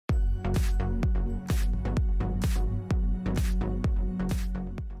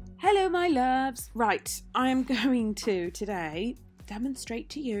Hello my loves! Right, I am going to today demonstrate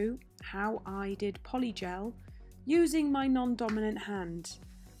to you how I did polygel using my non-dominant hand.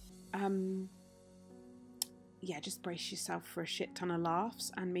 Yeah, just brace yourself for a shit ton of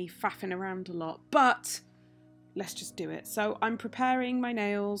laughs and me faffing around a lot, but let's just do it. So I'm preparing my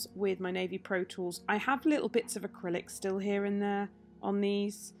nails with my Navy Pro tools. I have little bits of acrylic still here and there on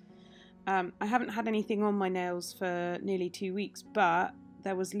these. I haven't had anything on my nails for nearly 2 weeks, but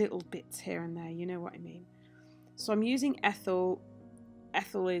there was little bits here and there, you know what I mean. So I'm using Ethel.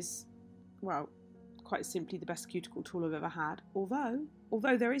 Ethel is, well, quite simply the best cuticle tool I've ever had,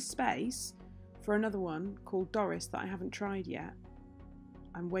 although there is space for another one called Doris that I haven't tried yet.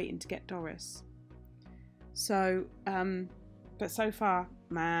 I'm waiting to get Doris. So, but so far,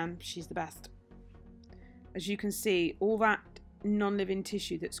 man, she's the best. As you can see, all that non-living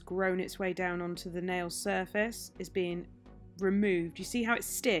tissue that's grown its way down onto the nail surface is being removed. You see how it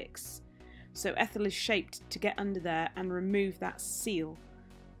sticks? So Ethel is shaped to get under there and remove that seal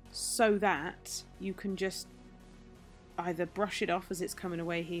so that you can just either brush it off as it's coming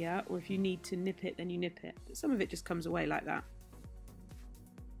away here, or if you need to nip it, then you nip it. But some of it just comes away like that.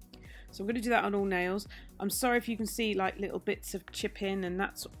 So I'm going to do that on all nails. I'm sorry if you can see like little bits of chipping, and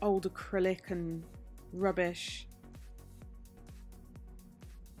that's old acrylic and rubbish.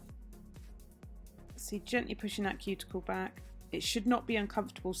 See, gently pushing that cuticle back. It should not be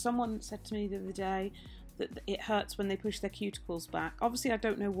uncomfortable. Someone said to me the other day that it hurts when they push their cuticles back. Obviously I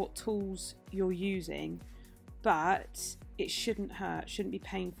don't know what tools you're using, but it shouldn't hurt, shouldn't be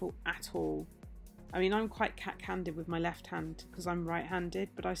painful at all. I mean, I'm quite cat-handed with my left hand because I'm right-handed,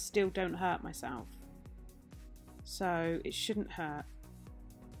 but I still don't hurt myself. So it shouldn't hurt.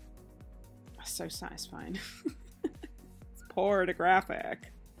 That's so satisfying. It's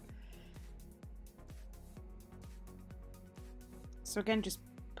pornographic. So again, just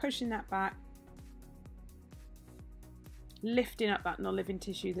pushing that back, lifting up that non-living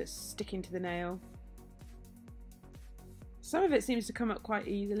tissue that's sticking to the nail. Some of it seems to come up quite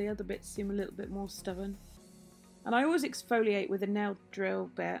easily, other bits seem a little bit more stubborn. And I always exfoliate with a nail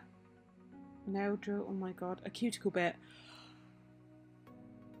drill bit. Nail drill, oh my god, a cuticle bit.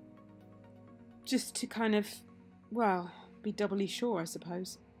 Just to kind of, well, be doubly sure, I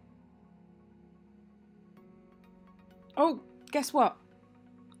suppose. Oh! Guess what?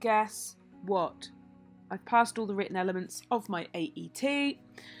 Guess what? I've passed all the written elements of my AET.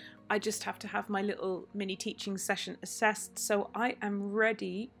 I just have to have my little mini teaching session assessed, so I am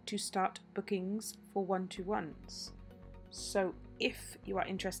ready to start bookings for one-to-ones. So if you are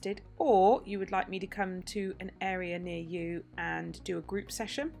interested, or you would like me to come to an area near you and do a group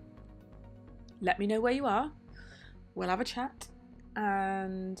session, let me know where you are. We'll have a chat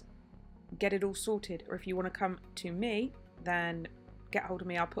and get it all sorted. Or if you want to come to me, then get hold of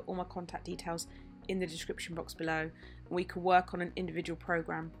me. I'll put all my contact details in the description box below, and we can work on an individual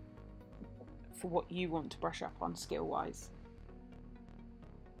program for what you want to brush up on skill wise.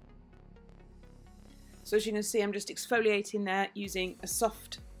 So as you can see, I'm just exfoliating there using a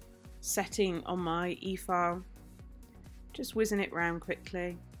soft setting on my e-file, just whizzing it round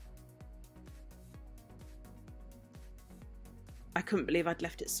quickly. I couldn't believe I'd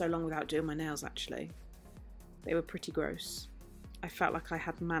left it so long without doing my nails actually. They were pretty gross. I felt like I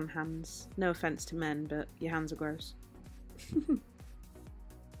had man hands. No offence to men, but your hands are gross.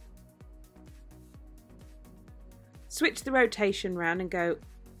 Switch the rotation round and go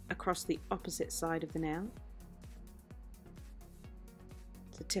across the opposite side of the nail.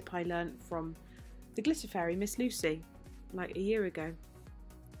 It's a tip I learnt from the glitter fairy, Miss Lucy, like a year ago.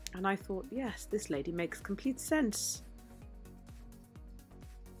 And I thought, yes, this lady makes complete sense.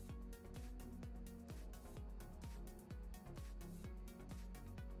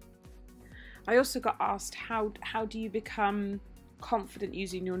 I also got asked, how do you become confident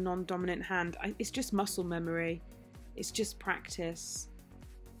using your non-dominant hand? It's just muscle memory. It's just practice.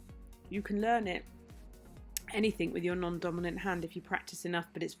 You can learn it, anything with your non-dominant hand if you practice enough,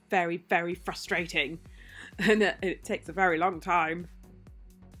 but it's very, very frustrating and it takes a very long time.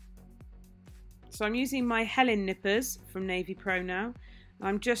 So I'm using my Helen nippers from Navy Pro now.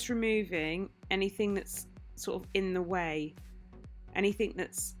 I'm just removing anything that's sort of in the way. Anything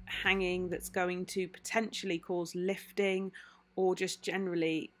that's hanging that's going to potentially cause lifting or just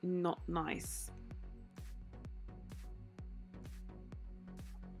generally not nice.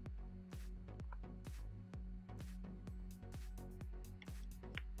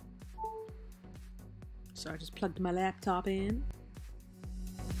 So I just plugged my laptop in.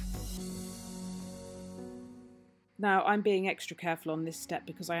 Now I'm being extra careful on this step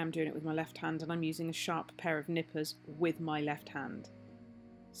because I am doing it with my left hand and I'm using a sharp pair of nippers with my left hand.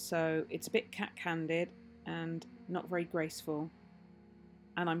 So it's a bit cat-handed and not very graceful.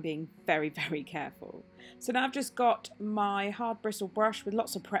 And I'm being very, very careful. So now I've just got my hard bristle brush with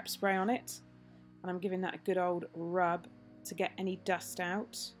lots of prep spray on it. And I'm giving that a good old rub to get any dust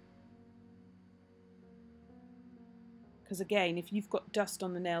out. Because again, if you've got dust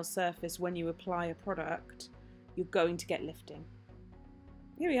on the nail surface when you apply a product, you're going to get lifting.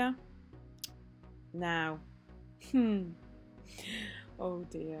 Here we are. Now, oh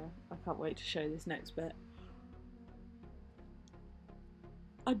dear, I can't wait to show this next bit.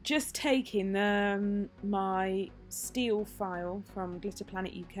 I've just taken my steel file from Glitter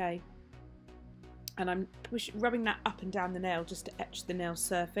Planet UK and I'm rubbing that up and down the nail just to etch the nail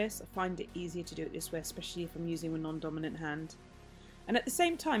surface. I find it easier to do it this way, especially if I'm using a non-dominant hand. And at the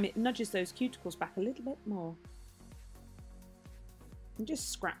same time, it nudges those cuticles back a little bit more. I'm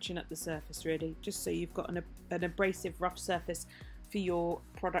just scratching up the surface really, just so you've got an abrasive rough surface for your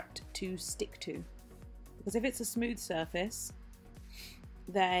product to stick to. Because if it's a smooth surface,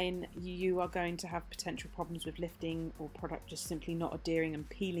 then you are going to have potential problems with lifting or product just simply not adhering and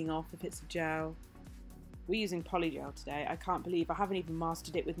peeling off if it's a gel. We're using Polygel today. I can't believe I haven't even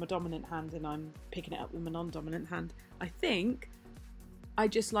mastered it with my dominant hand and I'm picking it up with my non-dominant hand. I think I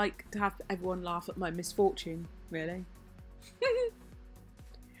just like to have everyone laugh at my misfortune, really.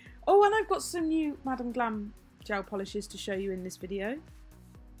 Oh, and I've got some new Madam Glam gel polishes to show you in this video.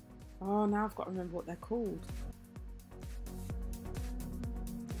 Oh, now I've got to remember what they're called.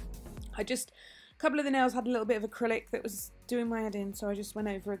 A couple of the nails had a little bit of acrylic that was doing my head in, so I just went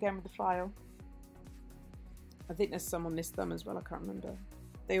over again with the file. I think there's some on this thumb as well, I can't remember.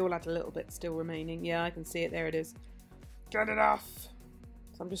 They all had a little bit still remaining. Yeah, I can see it, there it is. Get it off!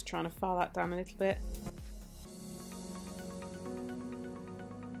 So I'm just trying to file that down a little bit.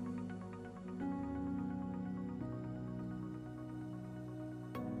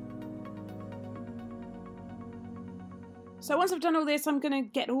 So once I've done all this, I'm going to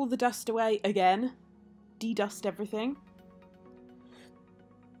get all the dust away again. De-dust everything.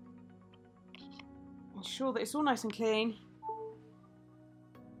 Ensure that it's all nice and clean.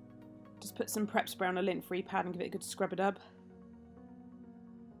 Just put some prep spray on a lint-free pad and give it a good scrub-a-dub.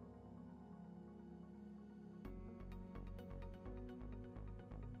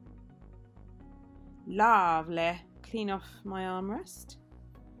 Lovely. Clean off my armrest.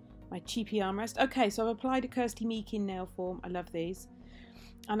 My cheapy armrest. Okay, so I've applied a Kirsty Meakin nail form. I love these.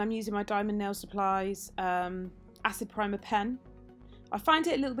 And I'm using my Diamond Nail Supplies acid primer pen. I find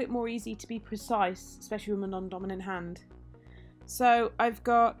it a little bit more easy to be precise, especially with my non-dominant hand. So I've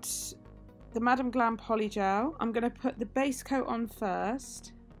got the Madam Glam Polygel. I'm going to put the base coat on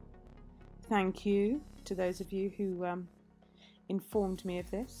first. Thank you to those of you who informed me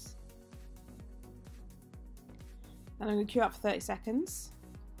of this. And I'm going to cue up for 30 seconds.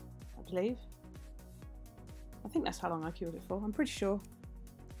 I believe. I think that's how long I cured it for. I'm pretty sure.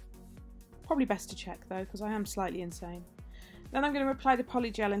 Probably best to check though, because I am slightly insane. Then I'm going to apply the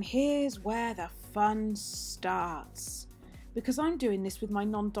Polygel, and here's where the fun starts. Because I'm doing this with my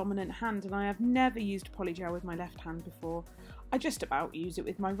non-dominant hand, and I have never used Polygel with my left hand before. I just about use it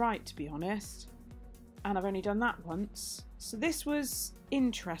with my right, to be honest. And I've only done that once. So this was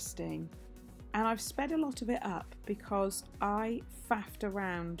interesting. And I've sped a lot of it up because I faffed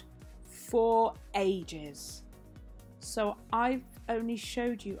around for ages. So I've only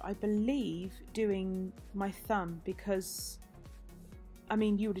showed you, I believe, doing my thumb because, I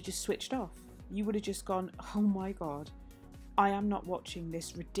mean, you would have just switched off. You would have just gone, oh my god, I am not watching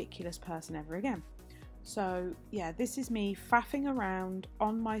this ridiculous person ever again. So yeah, this is me faffing around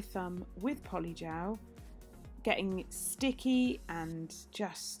on my thumb with Polygel, getting sticky and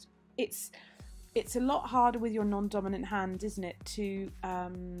just, it's a lot harder with your non-dominant hand, isn't it, to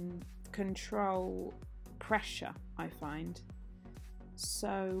control pressure, I find.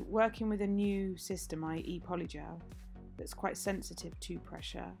 So working with a new system, i.e. Polygel, that's quite sensitive to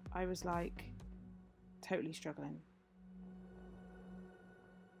pressure, I was like totally struggling.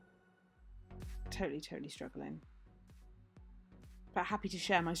 Totally struggling. But happy to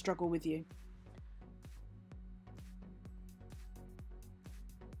share my struggle with you.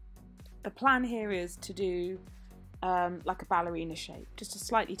 The plan here is to do like a ballerina shape, just a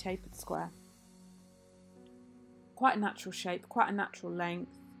slightly tapered square. Quite a natural shape, quite a natural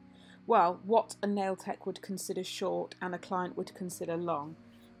length. Well, what a nail tech would consider short and a client would consider long,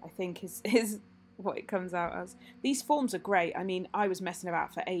 I think is what it comes out as. These forms are great. I mean, I was messing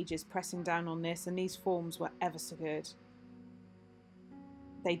about for ages pressing down on this, and these forms were ever so good.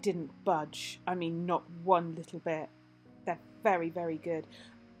 They didn't budge. I mean, not one little bit. They're very, very good.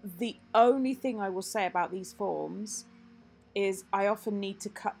 The only thing I will say about these forms is I often need to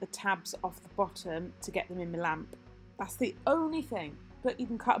cut the tabs off the bottom to get them in my lamp. That's the only thing, but you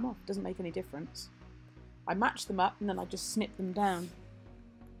can cut them off, it doesn't make any difference. I match them up and then I just snip them down.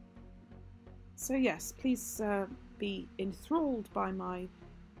 So yes, please be enthralled by my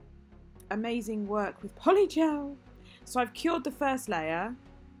amazing work with Polygel. So I've cured the first layer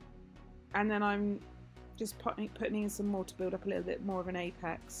and then I'm just putting in some more to build up a little bit more of an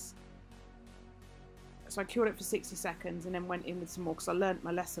apex. So I cured it for 60 seconds and then went in with some more because I learnt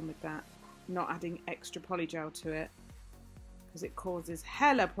my lesson with that, not adding extra Polygel to it because it causes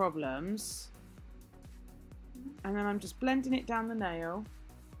hella problems. And then I'm just blending it down the nail.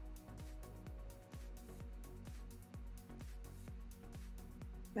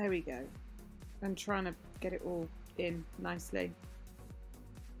 There we go. And trying to get it all in nicely.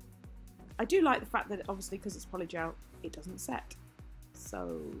 I do like the fact that obviously because it's Polygel, it doesn't set.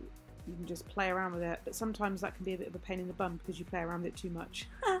 So you can just play around with it. But sometimes that can be a bit of a pain in the bum because you play around with it too much.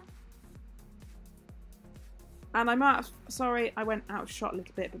 And I might have, sorry, I went out of shot a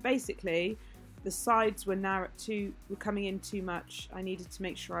little bit, but basically the sides were were coming in too much. I needed to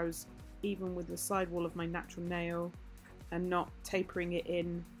make sure I was even with the side wall of my natural nail and not tapering it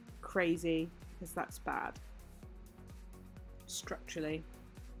in crazy because that's bad structurally.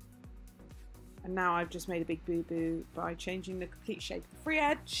 And now I've just made a big boo-boo by changing the complete shape of the free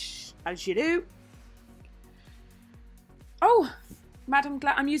edge, as you do. Oh, Madam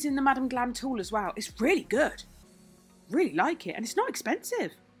Glam, I'm using the Madam Glam tool as well. It's really good. Really like it, and it's not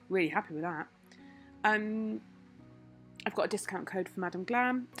expensive. Really happy with that. I've got a discount code for Madam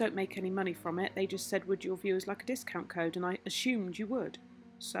Glam. Don't make any money from it. They just said, would your viewers like a discount code? And I assumed you would.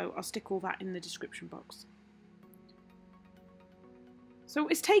 So I'll stick all that in the description box. So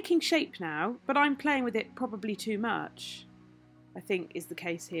it's taking shape now, but I'm playing with it probably too much, I think is the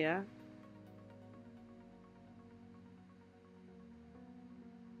case here.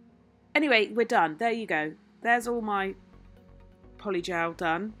 Anyway, we're done. There you go. There's all my Polygel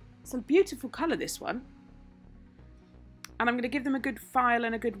done. It's a beautiful colour, this one. And I'm going to give them a good file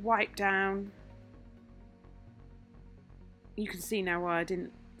and a good wipe down. You can see now why I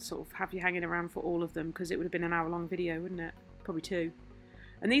didn't sort of have you hanging around for all of them, because it would have been an hour-long video, wouldn't it? Probably 2.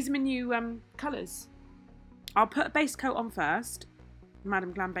 And these are my new colours. I'll put a base coat on first,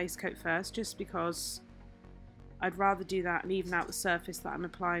 Madam Glam base coat first, just because I'd rather do that and even out the surface that I'm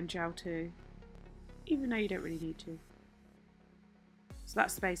applying gel to, even though you don't really need to. So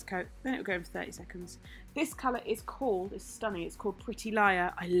that's the base coat, then it'll go in for 30 seconds. This colour is called, it's stunning, it's called Pretty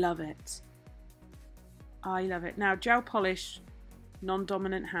Liar. I love it. I love it. Now, gel polish,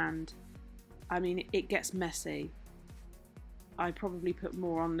 non-dominant hand. I mean, it gets messy. I probably put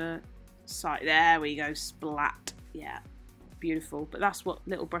more on the side. There we go, splat. Yeah, beautiful. But that's what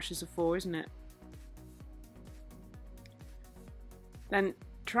little brushes are for, isn't it? Then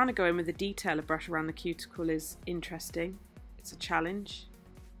trying to go in with a detailer brush around the cuticle is interesting. It's a challenge.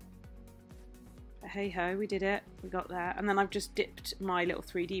 But hey ho, we did it. We got there. And then I've just dipped my little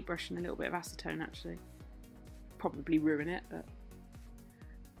 3D brush in a little bit of acetone actually. Probably ruin it, but.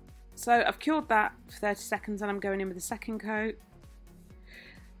 So I've cured that for 30 seconds and I'm going in with the second coat.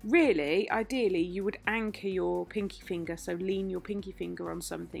 Really, ideally, you would anchor your pinky finger, so lean your pinky finger on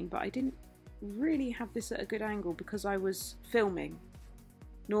something, but I didn't really have this at a good angle because I was filming.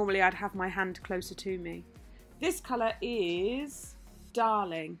 Normally I'd have my hand closer to me. This colour is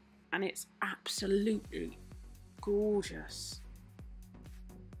Darling, and it's absolutely gorgeous.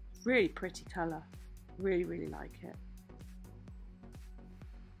 Really pretty colour. Really, really like it.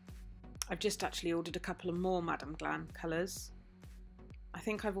 I've just actually ordered a couple of more Madam Glam colours. I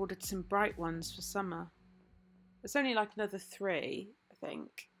think I've ordered some bright ones for summer. It's only like another 3, I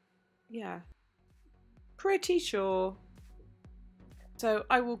think. Yeah. Pretty sure. So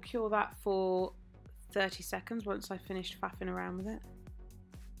I will cure that for 30 seconds once I've finished faffing around with it.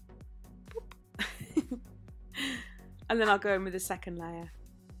 And then I'll go in with the second layer.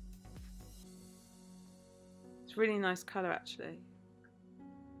 It's a really nice colour actually.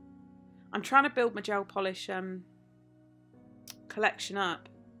 I'm trying to build my gel polish collection up.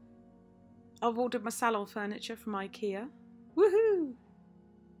 I've ordered my salon furniture from IKEA. Woohoo!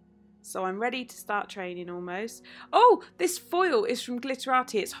 So I'm ready to start training almost. Oh, this foil is from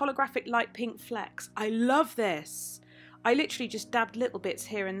Glitterarty. It's holographic light pink flecks. I love this. I literally just dabbed little bits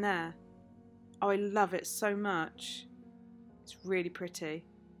here and there. Oh, I love it so much. It's really pretty.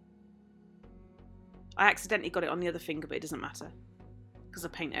 I accidentally got it on the other finger, but it doesn't matter because I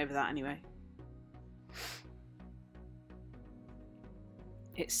paint over that anyway.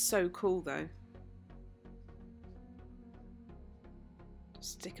 It's so cool though.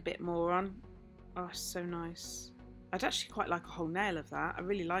 Stick a bit more on. Oh, so nice. I'd actually quite like a whole nail of that. I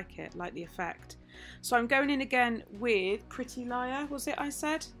really like it, like the effect. So I'm going in again with Pretty Liar, was it I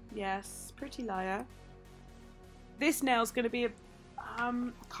said? Yes, Pretty Liar. This nail's going to be a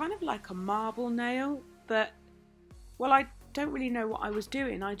kind of like a marble nail, but, well, I don't really know what I was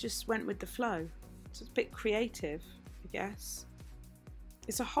doing. I just went with the flow. So it's a bit creative, I guess.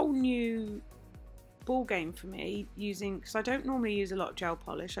 It's a whole new ball game for me using, because I don't normally use a lot of gel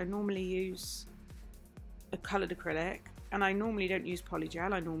polish. I normally use a coloured acrylic, and I normally don't use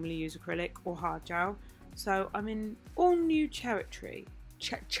polygel. I normally use acrylic or hard gel. So I'm in all new territory.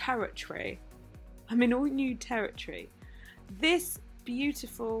 I'm in all new territory. This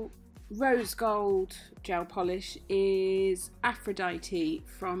beautiful rose gold gel polish is Aphrodite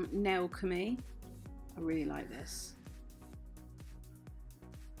from Nailchemy. I really like this.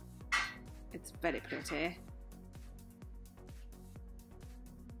 It's very pretty.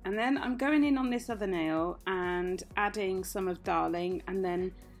 And then I'm going in on this other nail and adding some of Darling, and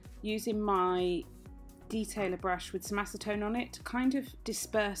then using my detailer brush with some acetone on it to kind of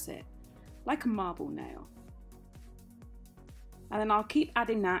disperse it like a marble nail. And then I'll keep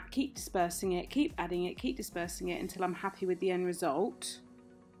adding that, keep dispersing it, keep adding it, keep dispersing it until I'm happy with the end result.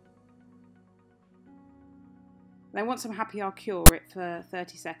 Then once I'm happy, I'll cure it for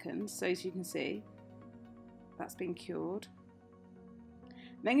 30 seconds. So as you can see, that's been cured.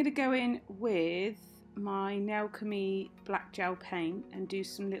 Then I'm going to go in with my Nailchemy black gel paint and do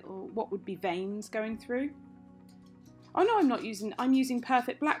some little, what would be veins going through. Oh no, I'm using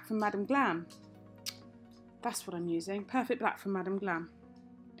Perfect Black from Madam Glam. That's what I'm using, Perfect Black from Madam Glam.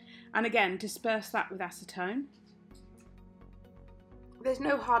 And again, disperse that with acetone. There's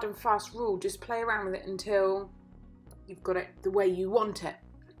no hard and fast rule, just play around with it until you've got it the way you want it.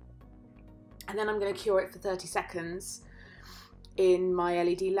 And then I'm going to cure it for 30 seconds in my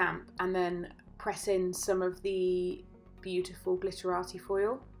LED lamp, and then press in some of the beautiful Glitterarty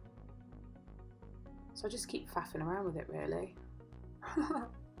foil. So I just keep faffing around with it, really.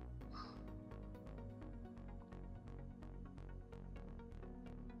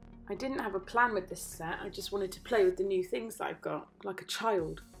 I didn't have a plan with this set, I just wanted to play with the new things that I've got, like a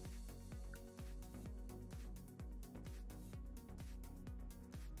child.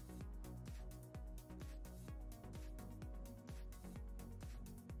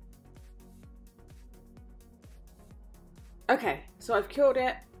 Okay, so I've cured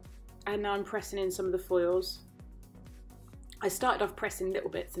it, and now I'm pressing in some of the foils. I started off pressing little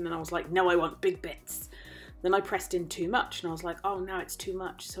bits, and then I was like, no, I want big bits. Then I pressed in too much, and I was like, oh, now it's too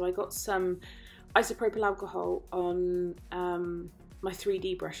much. So I got some isopropyl alcohol on my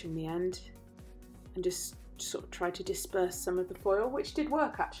 3D brush in the end, and just sort of tried to disperse some of the foil, which did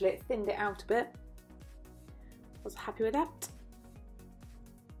work actually. It thinned it out a bit. I was happy with that.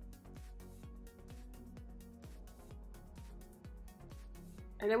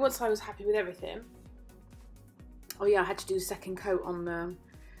 And then once I was happy with everything, oh yeah, I had to do a second coat on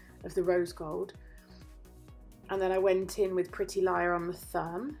of the rose gold. And then I went in with Pretty Liar on the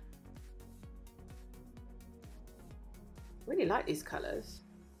thumb. Really like these colours.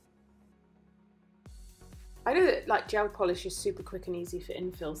 I know that like gel polish is super quick and easy for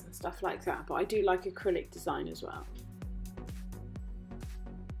infills and stuff like that, but I do like acrylic design as well.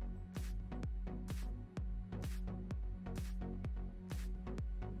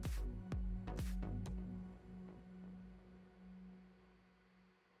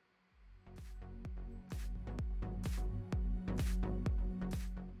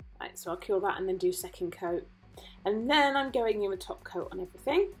 Right, so I'll cure that and then do second coat. And then I'm going in with top coat on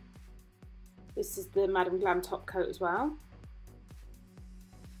everything. This is the Madam Glam top coat as well.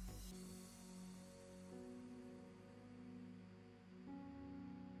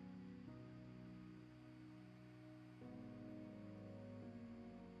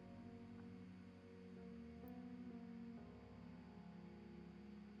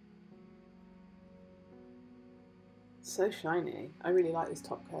 So shiny. I really like this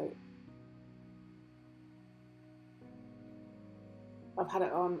top coat. I've had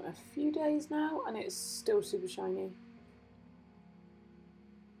it on a few days now and it's still super shiny.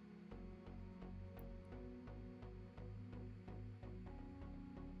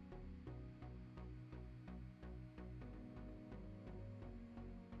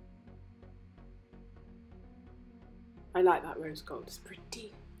 I like that rose gold, it's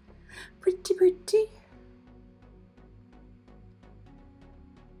pretty. Pretty, pretty.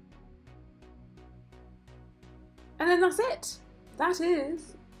 And then that's it. That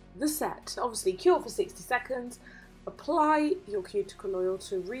is the set. Obviously cure for 60 seconds, apply your cuticle oil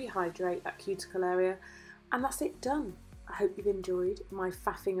to rehydrate that cuticle area, and that's it, done. I hope you've enjoyed my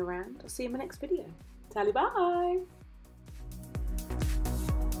faffing around. I'll see you in my next video. Tally bye!